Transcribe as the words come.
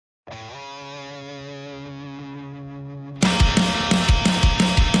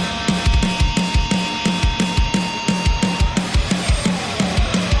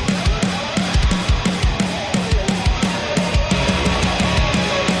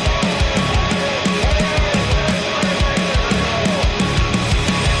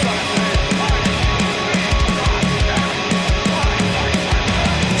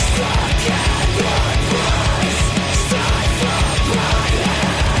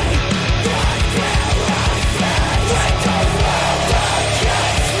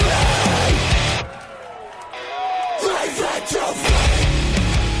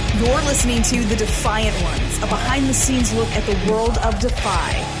listening to The Defiant Ones, a behind-the-scenes look at the world of Defy.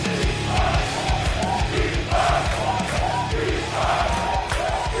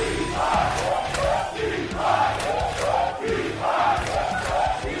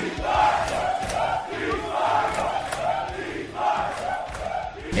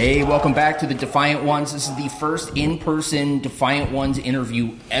 Hey, welcome back to the Defiant Ones. This is the first in-person Defiant Ones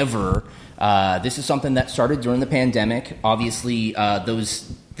interview ever. This is something that started during the pandemic. Obviously,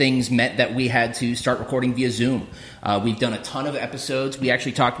 those things meant that we had to start recording via Zoom. We've done a ton of episodes. We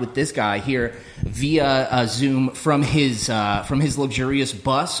actually talked with this guy here via Zoom from his luxurious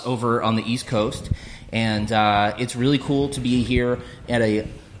bus over on the East Coast. And it's really cool to be here at a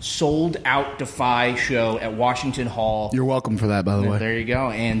sold-out Defy show at Washington Hall. You're welcome for that, by the way. There you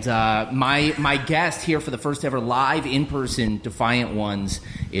go. And my guest here for the first ever live in-person Defiant Ones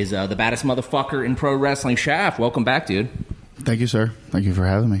is the baddest motherfucker in pro wrestling, SCHAFF. Welcome back, dude. Thank you, sir. Thank you for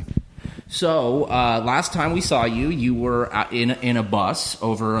having me. So, last time we saw you, you were in a bus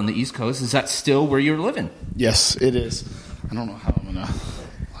over on the East Coast. Is that still where you're living? Yes, it is. I don't know how I'm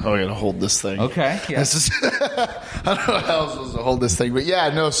going to hold this thing. Okay, yeah. I don't know how I'm supposed to hold this thing. But yeah,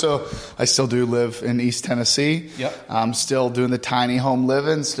 no, so I still do live in East Tennessee. Yep. I'm still doing the tiny home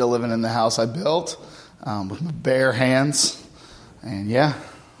living, still living in the house I built with my bare hands. And yeah,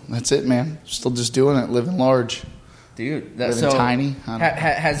 that's it, man. Still just doing it, living large. Dude, that's so tiny.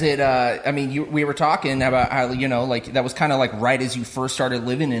 Has it? I mean, we were talking about how like that was kind of like right as you first started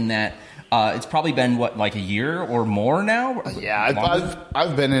living in that. It's probably been like a year or more now. Yeah,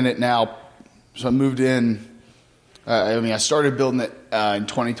 I've been in it now. So I moved in. I started building it in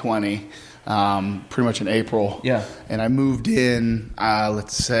 2020, pretty much in April. Yeah, and I moved in.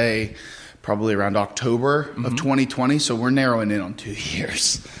 Let's say probably around October of 2020. So we're narrowing in on 2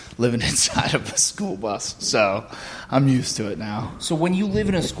 years living inside of a school bus. So I'm used to it now. So when you live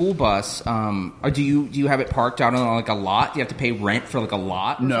in a school bus, or do you have it parked out on like a lot? Do you have to pay rent for like a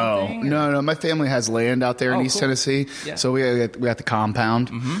lot? Or something? No. My family has land out there in East Tennessee. Yeah. So we got the compound.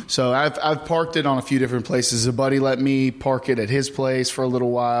 So I've parked it on a few different places. A buddy let me park it at his place for a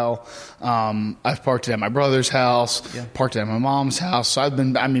little while. I've parked it at my brother's house. Yeah. Parked it at my mom's house. So I've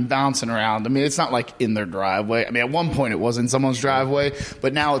been bouncing around. I mean, it's not like in their driveway. I mean, at one point it was in someone's driveway,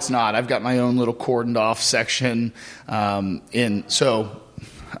 but now it's not. I've got my own little cordoned off section. So,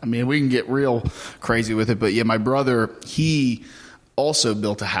 I mean, we can get real crazy with it, but yeah, my brother, he also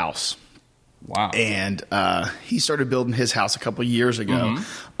built a house. Wow. And he started building his house a couple years ago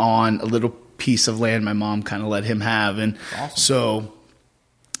on a little piece of land my mom kind of let him have. And so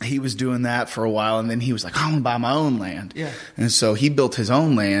he was doing that for a while, and then he was like, I want to buy my own land. Yeah. And so he built his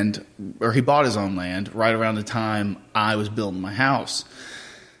own land, or he bought his own land right around the time I was building my house.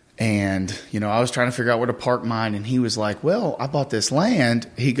 And, I was trying to figure out where to park mine, and he was like, well, I bought this land.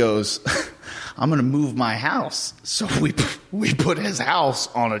 He goes, I'm going to move my house. So we put his house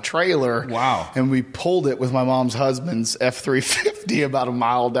on a trailer. Wow. And we pulled it with my mom's husband's F-350 about a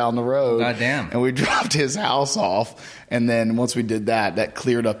mile down the road. Goddamn. And we dropped his house off. And then once we did that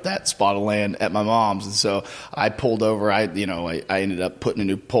cleared up that spot of land at my mom's. And so I pulled over. I ended up putting a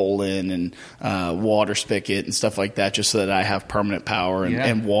new pole in and water spigot and stuff like that, just so that I have permanent power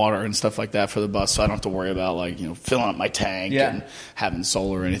and water and stuff like that for the bus. So I don't have to worry about filling up my tank and having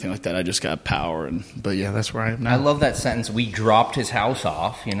solar or anything like that. I just got power. But yeah, that's where I am now. I love that sentence. We dropped his house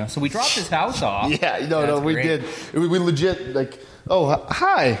off. So we dropped his house off. Yeah, no, we did. We legit oh,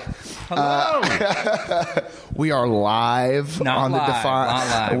 hi. Hello. We are live on the Defiant.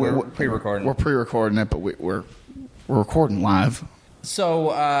 Not live. We're pre-recording. We're pre-recording it, but we're recording live.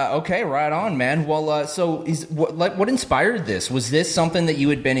 So, okay, right on, man. Well, so what inspired this? Was this something that you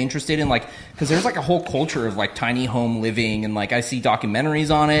had been interested in? Because there's a whole culture of tiny home living, and I see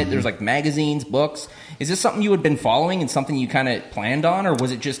documentaries on it. There's magazines, books. Is this something you had been following and something you kind of planned on, or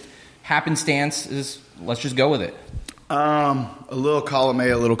was it just happenstance? Let's just go with it. A little column A,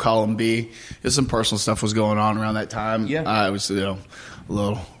 a little column B. Just some personal stuff was going on around that time. Yeah. I was a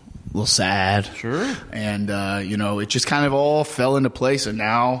little sad. Sure. And, it just kind of all fell into place. And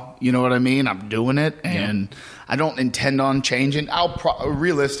now, you know what I mean? I'm doing it. And I don't intend on changing.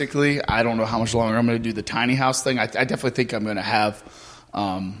 Realistically, I don't know how much longer I'm going to do the tiny house thing. I definitely think I'm going to have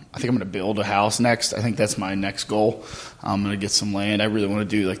I think I'm going to build a house next. I think that's my next goal. I'm going to get some land. I really want to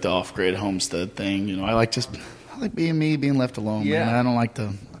do the off-grid homestead thing. I like being me, being left alone. Yeah. Man. I don't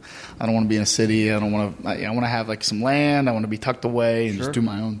want to be in a city. I want to have some land. I want to be tucked away and just do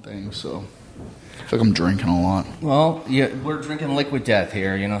my own thing. So I feel like I'm drinking a lot. Well, yeah, we're drinking Liquid Death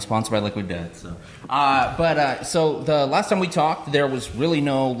here, sponsored by Liquid Death. So, so the last time we talked, there was really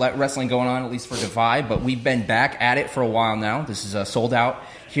no wrestling going on, at least for Defy, but we've been back at it for a while now. This is sold out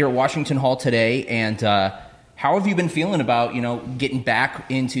here at Washington Hall today, and how have you been feeling about, getting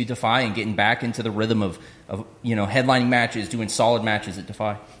back into Defy and getting back into the rhythm of headlining matches, doing solid matches at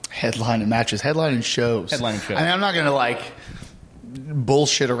Defy? Headlining matches, headlining shows. I mean, I'm not going to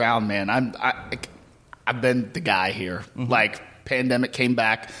bullshit around, man. I've been the guy here. Mm-hmm. Pandemic came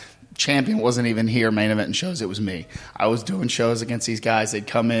back. Champion wasn't even here main eventing shows. It was me. I was doing shows against these guys. They'd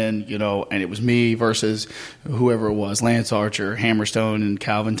come in, and it was me versus whoever it was, Lance Archer, Hammerstone, and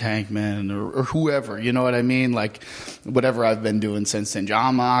Calvin Tankman, or whoever. You know what I mean? Whatever I've been doing since then.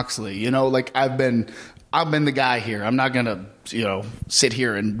 John Moxley. I've been the guy here. I'm not gonna sit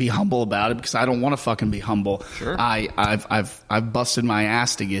here and be humble about it, because I don't want to fucking be humble. Sure. I've busted my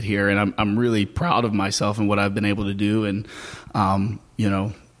ass to get here, and I'm really proud of myself and what I've been able to do, and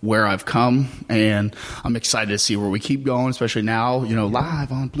where I've come, and I'm excited to see where we keep going, especially now,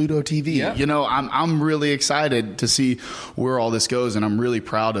 live on Pluto TV. Yeah. I'm really excited to see where all this goes, and I'm really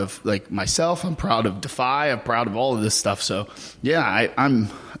proud of myself. I'm proud of Defy. I'm proud of all of this stuff. So yeah,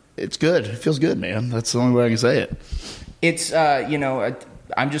 it's good. It feels good, man. That's the only way I can say it. It's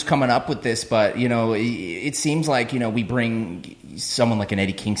I'm just coming up with this, but it seems like we bring someone like an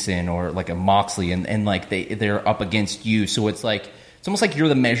Eddie Kingston or like a Moxley, and they're up against you, so it's almost like you're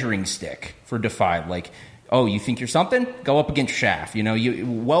the measuring stick for Defy. Oh, you think you're something? Go up against SCHAFF. You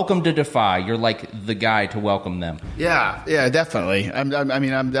welcome to Defy. You're like the guy to welcome them. Yeah, definitely. I'm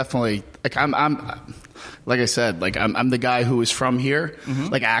definitely like I said, I'm the guy who is from here,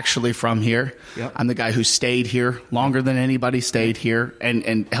 mm-hmm. Actually from here. Yep. I'm the guy who stayed here longer than anybody stayed here,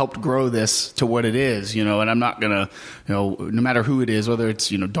 and helped grow this to what it is. And I'm not gonna, no matter who it is, whether it's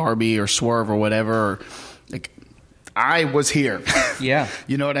Darby or Swerve or whatever. I was here. Yeah.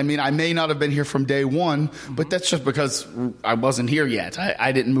 You know what I mean? I may not have been here from day one, but that's just because I wasn't here yet.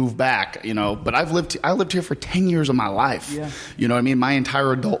 I didn't move back, but I lived here for 10 years of my life. Yeah. You know what I mean? My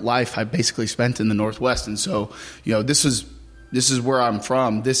entire adult life I basically spent in the Northwest. And so, this is where I'm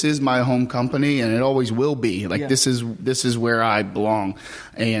from. This is my home company, and it always will be. This is where I belong.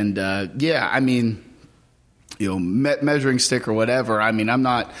 And measuring stick or whatever. I mean, I'm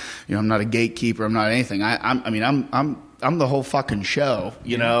not a gatekeeper. I'm not anything. I'm the whole fucking show.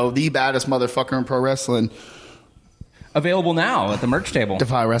 The baddest motherfucker in pro wrestling. Available now at the merch table.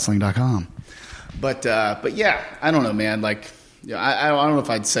 DefyWrestling.com. But yeah, I don't know, man. I don't know if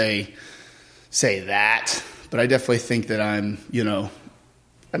I'd say that, but I definitely think that I'm.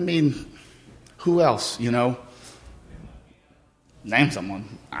 Who else? Name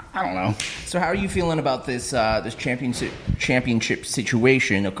someone. I don't know. So how are you feeling about this championship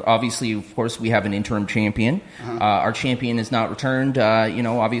situation? Obviously, of course, we have an interim champion. Uh-huh. Our champion is not returned.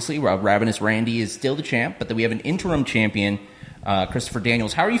 Obviously, Ravenous Randy is still the champ, but then we have an interim champion, Christopher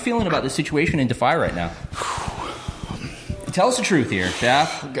Daniels. How are you feeling about the situation in Defy right now? Tell us the truth here,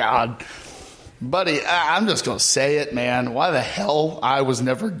 Schaff. God. Buddy, I'm just going to say it, man. Why the hell I was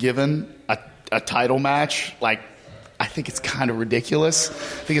never given a title match? I think it's kind of ridiculous. I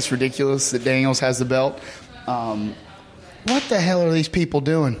think it's ridiculous that Daniels has the belt. What the hell are these people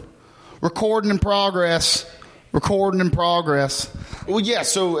doing? Recording in progress. Well, yeah,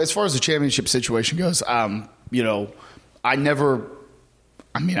 so as far as the championship situation goes, I never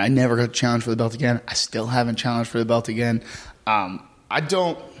got challenged for the belt again. I still haven't challenged for the belt again. God,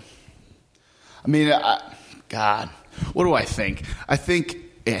 what do I think? I think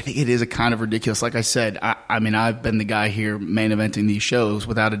it is a kind of ridiculous. Like I said, I've been the guy here main eventing these shows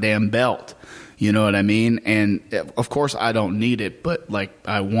without a damn belt. You know what I mean? And of course I don't need it, but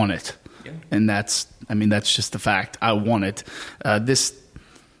I want it. Yeah. And that's just the fact. I want it. This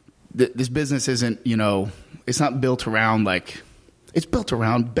business isn't, it's not built around it's built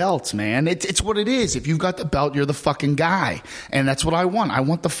around belts, man. It's what it is. If you've got the belt, you're the fucking guy. And that's what I want. I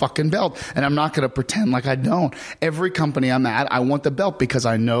want the fucking belt. And I'm not going to pretend like I don't. Every company I'm at, I want the belt because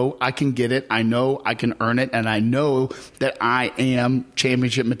I know I can get it. I know I can earn it. And I know that I am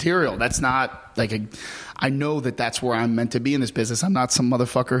championship material. That's not I know that that's where I'm meant to be in this business. I'm not some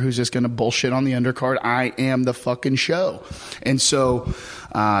motherfucker who's just going to bullshit on the undercard. I am the fucking show. And so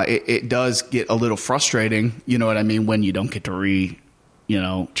it does get a little frustrating, you know what I mean, when you don't get to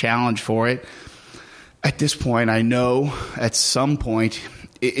challenge for it. At this point, I know at some point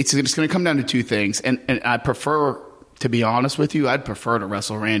it's going to come down to two things. And I prefer, to be honest with you, I'd prefer to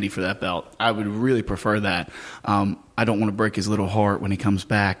wrestle Randy for that belt. I would really prefer that. I don't want to break his little heart when he comes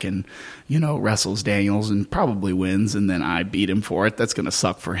back and, wrestles Daniels and probably wins, and then I beat him for it. That's going to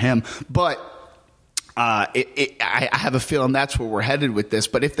suck for him. But I have a feeling that's where we're headed with this.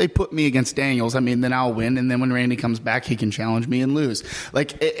 But if they put me against Daniels, then I'll win. And then when Randy comes back, he can challenge me and lose.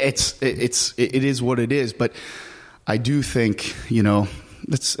 It is what it is. But I do think,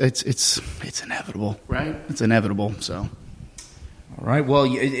 it's inevitable, right? It's inevitable. So. All right. Well,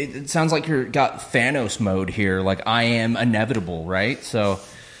 it sounds like you're got Thanos mode here. Like, I am inevitable, right? So,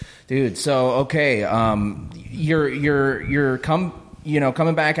 dude. So, okay. You're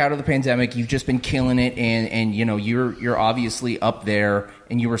coming back out of the pandemic. You've just been killing it, and you're obviously up there.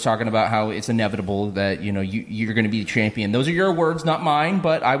 And you were talking about how it's inevitable that you're going to be the champion. Those are your words, not mine.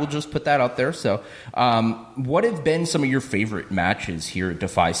 But I will just put that out there. So, what have been some of your favorite matches here at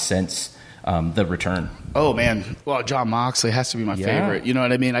Defy since the return? Oh man, well, John Moxley has to be my favorite. You know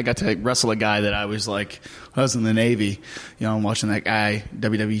what I mean? I got to wrestle a guy that I was like, when I was in the Navy. I'm watching that guy,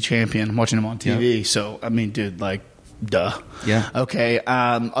 WWE champion. I'm watching him on TV. Yeah. So I mean, dude, like, duh. Yeah. Okay.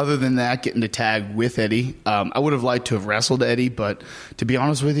 Other than that, getting to tag with Eddie, I would have liked to have wrestled Eddie, but to be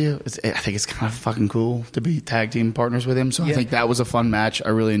honest with you, I think it's kind of fucking cool to be tag team partners with him. So I think that was a fun match. I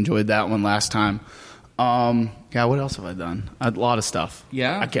really enjoyed that one last time. What else have I done? A lot of stuff.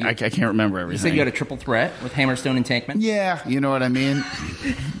 Yeah? I can't remember everything. You said you had a triple threat with Hammerstone and Tankman? Yeah, you know what I mean?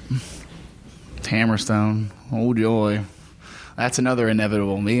 Hammerstone. Oh, joy. That's another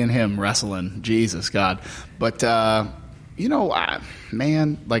inevitable. Me and him wrestling. Jesus, God. But, they've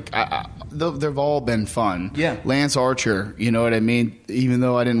all been fun. Yeah. Lance Archer, you know what I mean? Even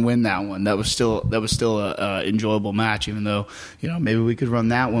though I didn't win that one, that was still a enjoyable match, even though, maybe we could run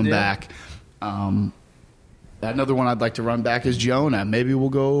that one back. Another one I'd like to run back is Jonah. Maybe we'll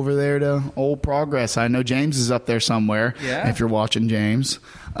go over there to Old Progress. I know James is up there somewhere. Yeah. If you're watching, James,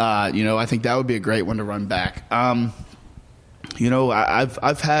 I think that would be a great one to run back. I've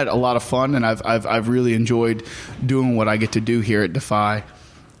had a lot of fun, and I've really enjoyed doing what I get to do here at Defy.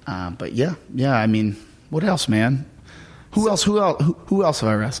 But yeah. I mean, what else, man? Who else have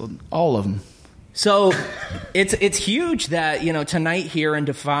I wrestled? All of them. So it's huge that, tonight here in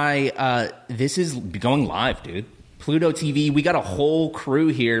Defy, this is going live, dude. Pluto TV, we got a whole crew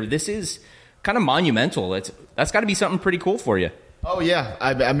here. This is kind of monumental. That's got to be something pretty cool for you. Oh, yeah.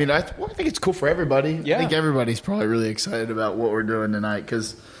 I think it's cool for everybody. Yeah. I think everybody's probably really excited about what we're doing tonight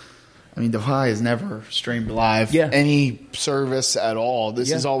because, Defy has never streamed live any service at all. This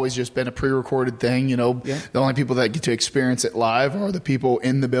has always just been a pre-recorded thing. The only people that get to experience it live are the people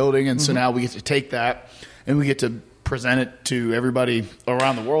in the building, and so now we get to take that and we get to present it to everybody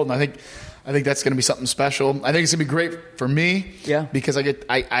around the world. And I think that's going to be something special. I think it's going to be great for me, because I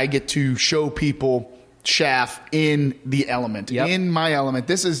get to show people SCHAFF in the element, in my element.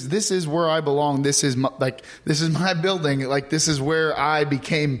 This is where I belong. This is my building. Like, this is where I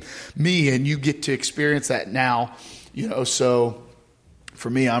became me, and you get to experience that now. So for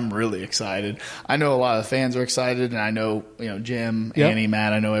me, I'm really excited. I know a lot of the fans are excited, and I know Jim, Annie,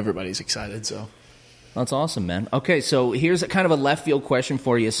 Matt. I know everybody's excited. So. That's awesome, man. Okay, so here's kind of a left field question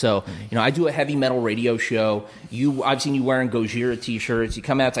for you. So, I do a heavy metal radio show. I've seen you wearing Gojira t-shirts. You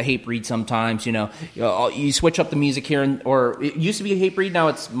come out to Hatebreed sometimes. You switch up the music here, or it used to be Hatebreed, now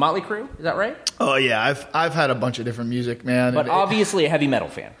it's Motley Crue. Is that right? Oh yeah, I've had a bunch of different music, man. But obviously a heavy metal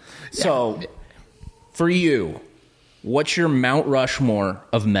fan. Yeah. So, for you, what's your Mount Rushmore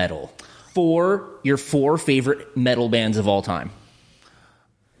of metal for your 4 favorite metal bands of all time?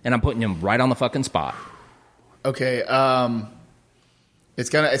 And I'm putting them right on the fucking spot. Okay, there's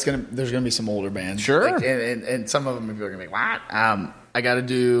gonna be some older bands, sure, and some of them people are gonna be what? You gotta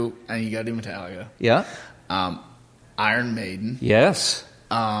do Metallica, Iron Maiden, yes,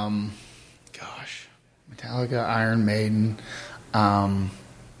 Metallica, Iron Maiden. I'm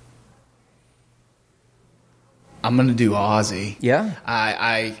gonna do Ozzy,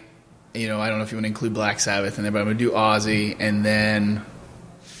 I don't know if you want to include Black Sabbath in there, but I'm gonna do Ozzy, and then.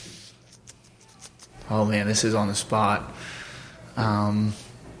 Oh man, this is on the spot. I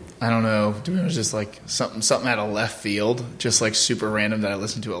don't know. It was just like something out of left field, just like super random that I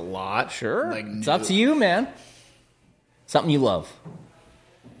listen to a lot. Sure, it's up to you, man. Something you love.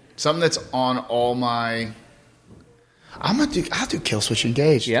 Something that's on all my. I'll do Killswitch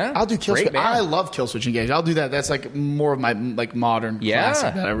Engage. Yeah, I'll do Killswitch. I love Killswitch Engage. I'll do that. That's like more of my modern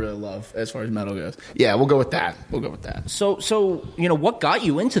classic that I really love as far as metal goes. Yeah, we'll go with that. So what got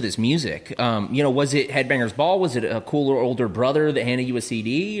you into this music? Was it Headbangers Ball? Was it a cooler older brother that handed you a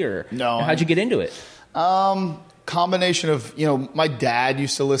CD, or no? How'd you get into it? Combination of my dad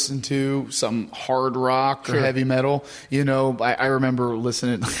used to listen to some hard rock or heavy metal. I remember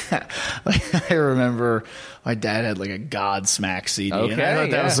listening. I remember my dad had like a Godsmack CD. Okay, and I thought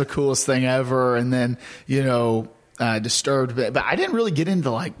that was the coolest thing ever. And then Disturbed, but I didn't really get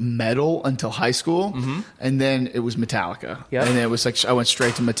into like metal until high school. And then it was Metallica. And it was like I went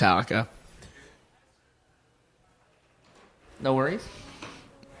straight to Metallica. No worries.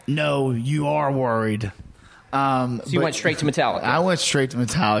 No, you are worried. So you went straight to Metallica. I went straight to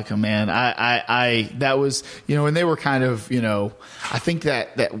Metallica, man. That was, when they were kind of, I think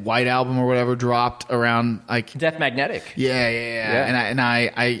that White Album or whatever dropped around like Death Magnetic. Yeah. And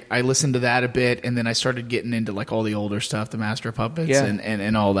I listened to that a bit, and then I started getting into like all the older stuff, the Master of Puppets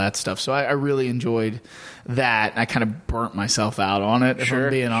and all that stuff. So I really enjoyed that. I kind of burnt myself out on it, if I'm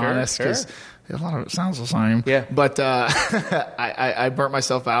being honest, because a lot of it sounds the same. Yeah. But I burnt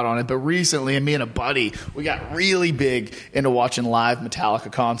myself out on it. But recently, me and a buddy, we got really big into watching live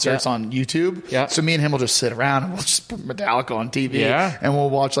Metallica concerts on YouTube. Yeah. So me and him will just sit around and we'll just put Metallica on TV and we'll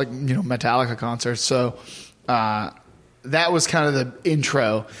watch like, Metallica concerts. So that was kind of the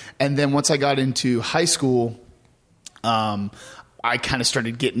intro. And then once I got into high school, I kind of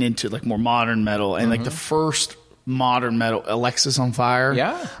started getting into like more modern metal. And like the first modern metal, Alexis on Fire.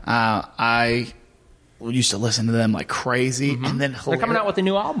 Yeah. I used to listen to them like crazy. And then they're coming out with a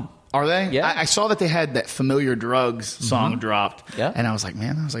new album. Are they? Yeah. I saw that they had that Familiar Drugs song dropped. Yeah. And I was like,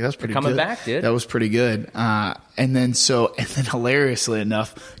 that's pretty good. Coming back, dude. That was pretty good. And then hilariously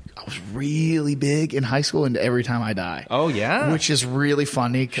enough, I was really big in high school into Every Time I Die. Oh, yeah. Which is really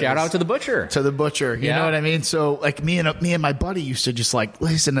funny. Shout out to the Butcher. You know what I mean? So like me and my buddy used to just like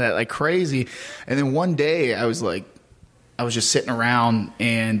listen to that like crazy. And then one day I was just sitting around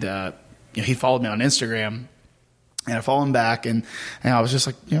and he followed me on Instagram. And I followed him back, and I was just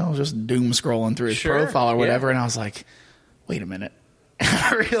like, just doom scrolling through his profile or whatever. And I was like, wait a minute. And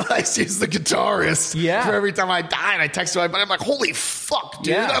I realized he's the guitarist for Every Time I Die. And I texted my buddy, I'm like, holy fuck,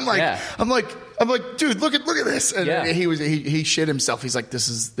 dude. I'm like, dude, look at this. And he shit himself. He's like, this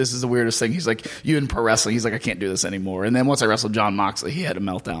is the weirdest thing. He's like, you in pro wrestling. He's like, I can't do this anymore. And then once I wrestled John Moxley, he had a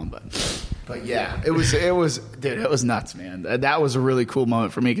meltdown. But yeah, it was nuts, man. That was a really cool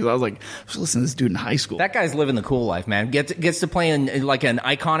moment for me because I was like, I was listening to this dude in high school. That guy's living the cool life, man. Gets to play in like an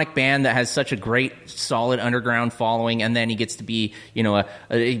iconic band that has such a great, solid underground following, and then he gets to be,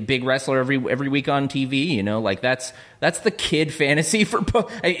 a big wrestler every week on TV. Like that's the kid fantasy for.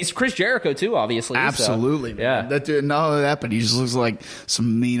 It's Chris Jericho too, obviously. Absolutely, so, yeah. That dude, not only that, but he just looks like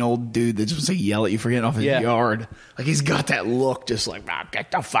some mean old dude that just wants to yell at you for getting off his yard. Like he's got that look, just like,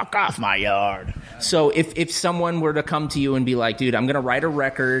 get the fuck off my yard. So if someone were to come to you and be like, dude, I'm going to write a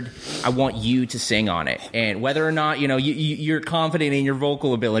record, I want you to sing on it, and whether or not you're confident in your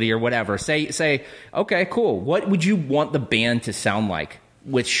vocal ability or whatever, say, okay, cool. What would you want the band to sound like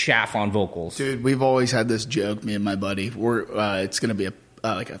with SCHAFF on vocals? Dude, we've always had this joke, me and my buddy. It's going to be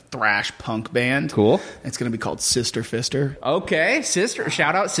like a thrash punk band. Cool. It's going to be called Sister Fister. Okay,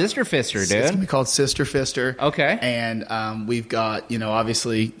 shout out Sister Fister, dude. It's going to be called Sister Fister. Okay. And we've got,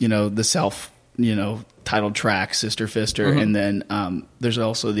 obviously, the self, titled track, Sister Fister. And then there's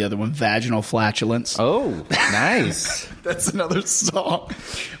also the other one, Vaginal Flatulence. Oh, nice. That's another song.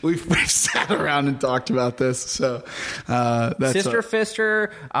 We've sat around and talked about this. So that's Sister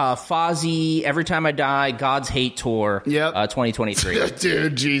Fister, Fozzy, Every Time I Die, God's Hate Tour, 2023.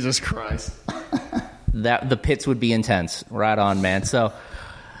 Dude, Jesus Christ. The pits would be intense. Right on, man. So,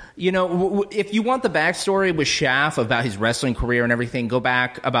 if you want the backstory with SCHAFF about his wrestling career and everything, go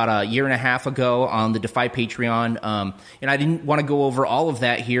back about a year and a half ago on the Defy Patreon. And I didn't want to go over all of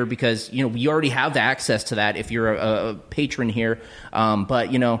that here because, we already have the access to that if you're a patron here. But,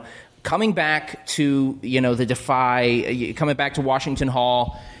 coming back to, the Defy, coming back to Washington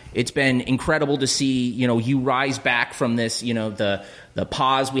Hall, it's been incredible to see, you rise back from this, the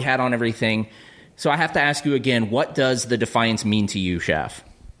pause we had on everything. So I have to ask you again, what does the Defiance mean to you, SCHAFF?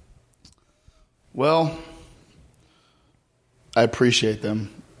 Well, I appreciate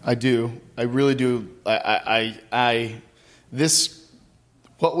them. I do. I really do.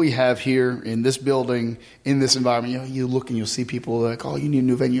 What we have here in this building, in this environment, you look and you'll see people like, oh, you need a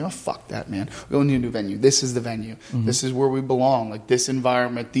new venue. Oh, fuck that, man. We don't need a new venue. This is the venue. Mm-hmm. This is where we belong. Like this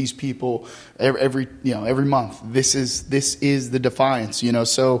environment, these people, every month. This is the Defiance.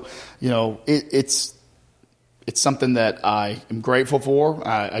 So it's something that I am grateful for.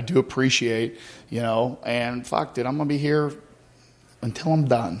 I do appreciate. And fuck, dude, I'm gonna be here until I'm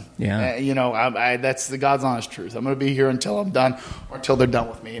done. Yeah. That's the God's honest truth. I'm going to be here until I'm done or until they're done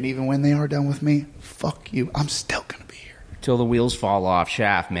with me. And even when they are done with me, fuck you. I'm still going to be here. Till the wheels fall off,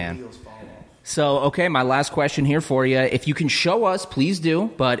 SCHAFF, man. So, okay, my last question here for you. If you can show us, please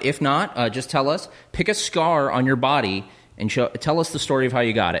do. But if not, just tell us. Pick a scar on your body and tell us the story of how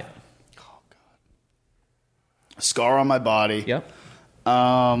you got it. Oh, God. A scar on my body. Yep.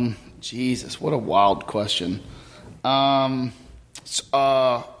 Jesus, what a wild question. God,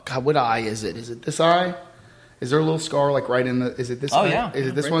 what eye is it? Is it this eye? Is there a little scar like right in the? Is it this? Oh eye? yeah. Is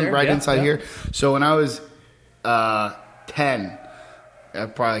it this right one there? right yeah, inside yeah. here? So when I was 10,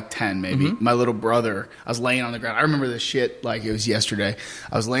 probably like 10 maybe. My little brother, I was laying on the ground. I remember this shit like it was yesterday.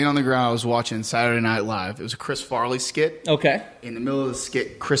 I was laying on the ground. I was watching Saturday Night Live. It was a Chris Farley skit. Okay. In the middle of the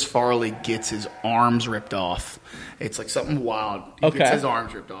skit, Chris Farley gets his arms ripped off. It's like something wild. He gets his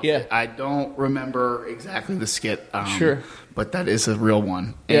arms ripped off. Yeah. I don't remember exactly the skit. Sure. But that is a real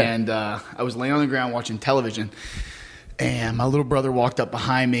one. Yeah. And I was laying on the ground watching television. And my little brother walked up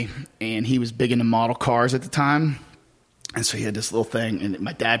behind me, and he was big into model cars at the time. And so he had this little thing, and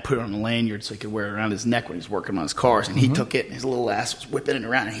my dad put it on a lanyard so he could wear it around his neck when he's working on his cars. And he took it, and his little ass was whipping it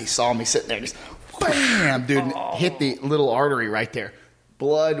around, and he saw me sitting there, and just bam, dude, and hit the little artery right there.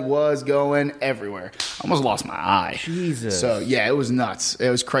 Blood was going everywhere. I almost lost my eye. Jesus. So yeah, it was nuts.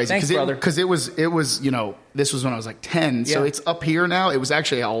 It was crazy. Thanks, brother. Because it was this was when I was like 10. So it's up here now. It was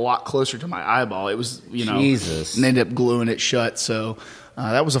actually a lot closer to my eyeball. It was Jesus. And they ended up gluing it shut. So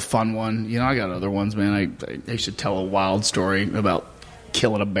that was a fun one. I got other ones, man. I should tell a wild story about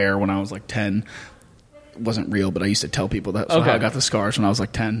killing a bear when I was like 10. It wasn't real, but I used to tell people that. So I got the scars when I was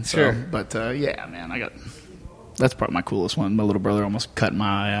like 10. So. Sure. But yeah, man, that's probably my coolest one. My little brother almost cut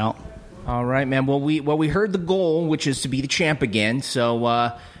my eye out. All right, man. Well, we heard the goal, which is to be the champ again.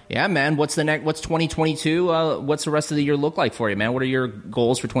 So, yeah, man. What's 2022? What's the rest of the year look like for you, man? What are your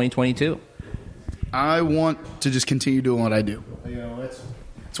goals for 2022? I want to just continue doing what I do.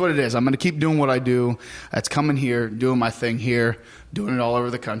 That's what it is. I'm going to keep doing what I do. That's coming here, doing my thing here, doing it all over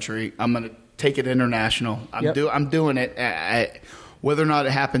the country. I'm going to take it international. I'm doing it. Whether or not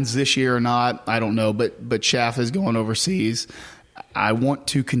it happens this year or not, I don't know. But SCHAFF is going overseas. I want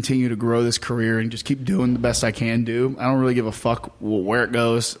to continue to grow this career and just keep doing the best I can do. I don't really give a fuck where it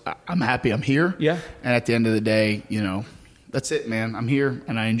goes. I'm happy I'm here. Yeah. And at the end of the day, that's it, man. I'm here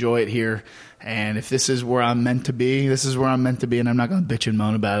and I enjoy it here. And if this is where I'm meant to be, this is where I'm meant to be. And I'm not going to bitch and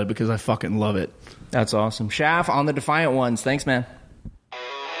moan about it because I fucking love it. That's awesome. SCHAFF on the Defiant Ones. Thanks, man.